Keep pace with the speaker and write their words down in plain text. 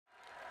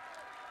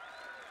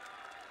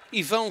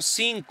E vão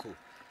 5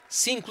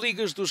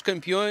 Ligas dos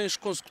Campeões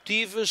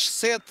consecutivas,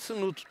 7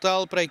 no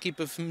total para a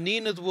equipa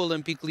feminina do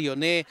Olympique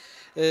Lyonnais.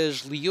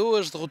 As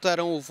Lyoas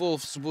derrotaram o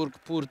Wolfsburg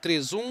por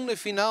 3-1 na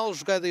final,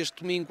 jogada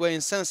este domingo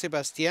em San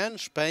Sebastián,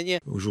 Espanha.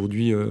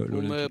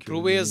 Uma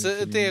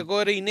proeza até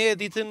agora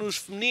inédita nos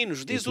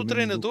femininos, diz o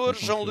treinador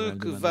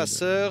Jean-Luc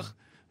Vasseur.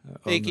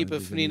 A equipa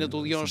feminina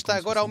do Lyon está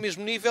agora ao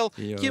mesmo nível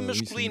que a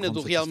masculina do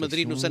Real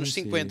Madrid nos anos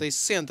 50 e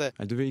 60.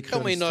 É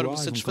uma enorme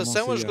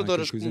satisfação. As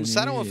jogadoras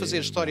começaram a fazer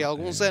história há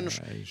alguns anos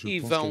e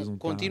vão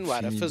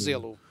continuar a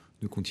fazê-lo.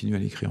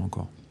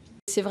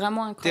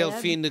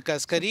 Delphine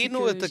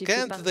Cascarino,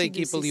 atacante da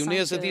equipa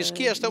leonesa, diz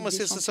que esta é uma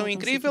sensação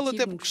incrível,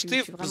 até porque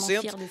esteve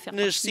presente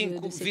nas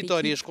 5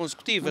 vitórias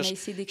consecutivas.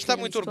 Está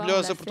muito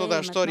orgulhosa por toda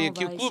a história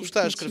que o clube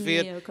está a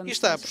escrever e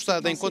está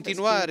apostada em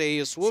continuar. É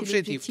esse o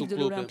objetivo do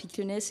clube.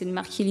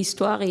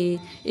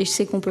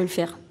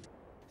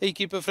 A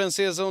equipa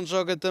francesa, onde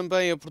joga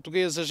também a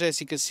portuguesa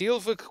Jéssica,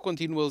 que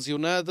continua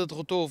lesionada,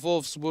 derrotou o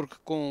Wolfsburg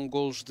com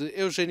golos de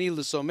Eugénie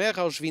Le Sommer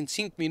aos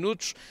 25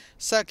 minutos,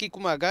 Saki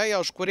Kumagai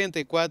aos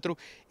 44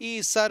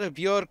 e Sara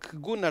Bjork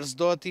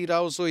Gunnarsdottir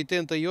aos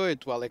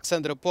 88.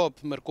 Alexandra Popp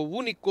marcou o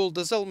único gol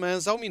das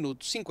alemãs ao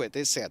minuto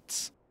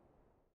 57.